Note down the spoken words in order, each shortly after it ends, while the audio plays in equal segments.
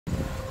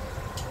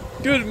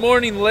Good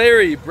morning,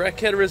 Larry. Brett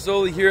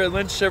Caterizoli here at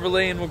Lynch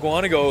Chevrolet in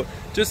Waguanago.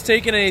 Just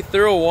taking a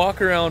thorough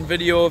walk-around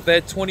video of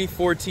that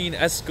 2014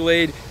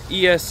 Escalade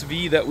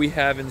ESV that we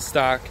have in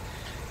stock.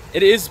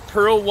 It is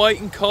pearl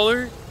white in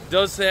color.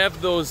 Does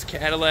have those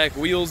Cadillac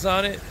wheels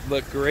on it.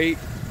 Look great.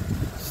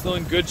 Still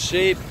in good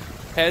shape.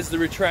 Has the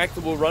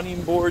retractable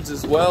running boards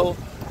as well.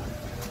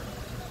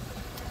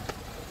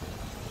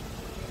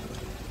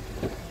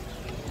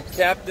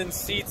 Captain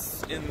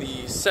seats in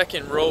the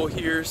second row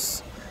here.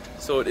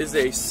 So it is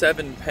a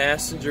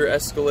 7-passenger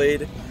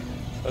Escalade.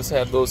 Does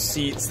have those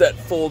seats that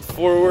fold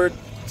forward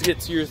to get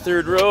to your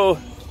third row.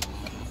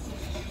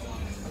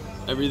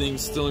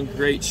 Everything's still in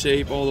great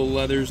shape. All the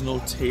leathers,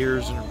 no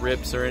tears and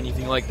rips or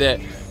anything like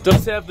that.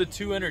 Does have the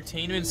 2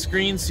 entertainment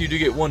screens, so you do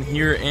get one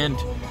here and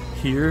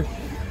here.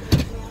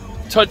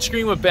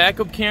 Touchscreen with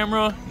backup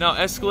camera. Now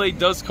Escalade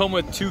does come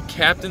with 2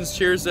 captain's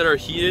chairs that are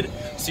heated,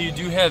 so you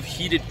do have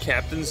heated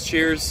captain's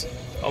chairs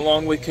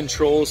along with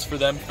controls for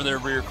them for their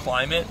rear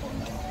climate.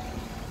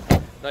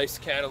 Nice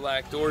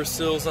Cadillac door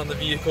sills on the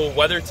vehicle.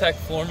 WeatherTech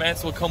floor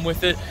mats will come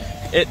with it.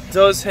 It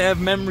does have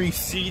memory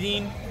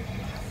seating,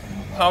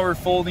 power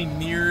folding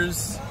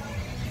mirrors,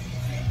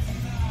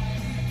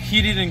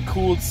 heated and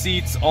cooled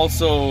seats.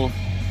 Also,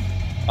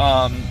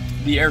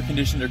 the air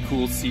conditioned or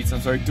cooled seats.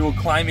 I'm sorry, dual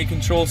climate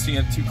control. So you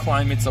have 2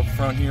 climates up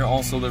front here.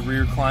 Also the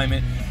rear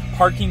climate.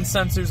 Parking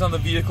sensors on the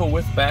vehicle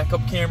with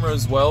backup camera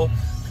as well.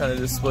 Kind of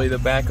display the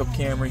backup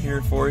camera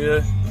here for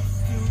you.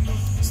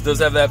 It does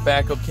have that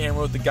backup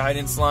camera with the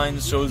guidance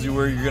lines, shows you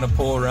where you're going to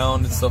pull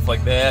around and stuff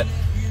like that.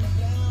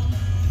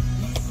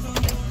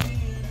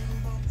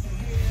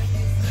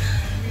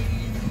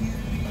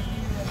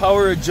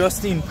 Power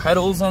adjusting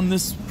pedals on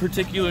this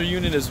particular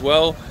unit as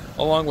well,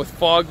 along with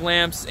fog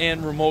lamps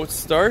and remote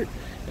start.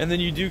 And then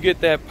you do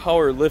get that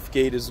power lift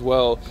gate as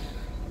well.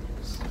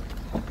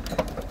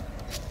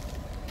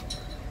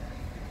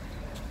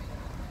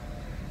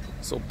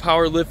 So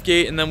power lift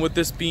gate, and then with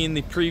this being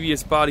the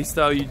previous body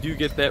style, you do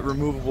get that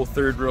removable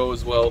third row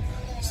as well.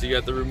 So you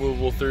got the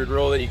removable third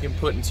row that you can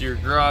put into your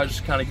garage,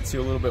 kind of gets you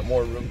a little bit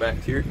more room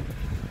back here.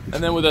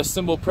 And then with a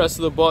simple press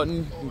of the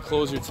button, you can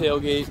close your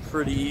tailgate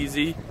pretty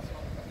easy.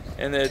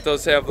 And then it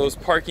does have those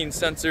parking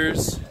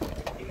sensors,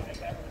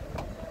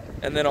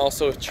 and then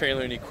also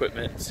trailer and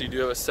equipment. So you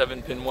do have a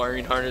 7-pin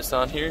wiring harness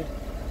on here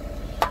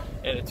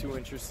and a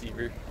 2-inch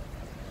receiver.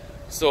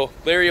 So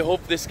Larry, I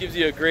hope this gives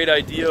you a great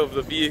idea of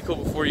the vehicle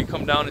before you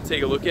come down and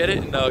take a look at it.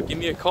 And give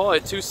me a call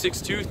at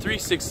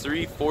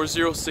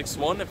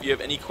 262-363-4061 if you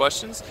have any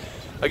questions.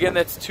 Again,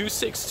 that's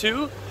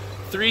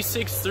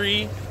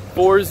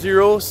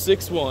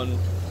 262-363-4061.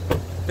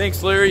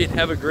 Thanks, Larry, and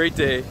have a great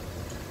day.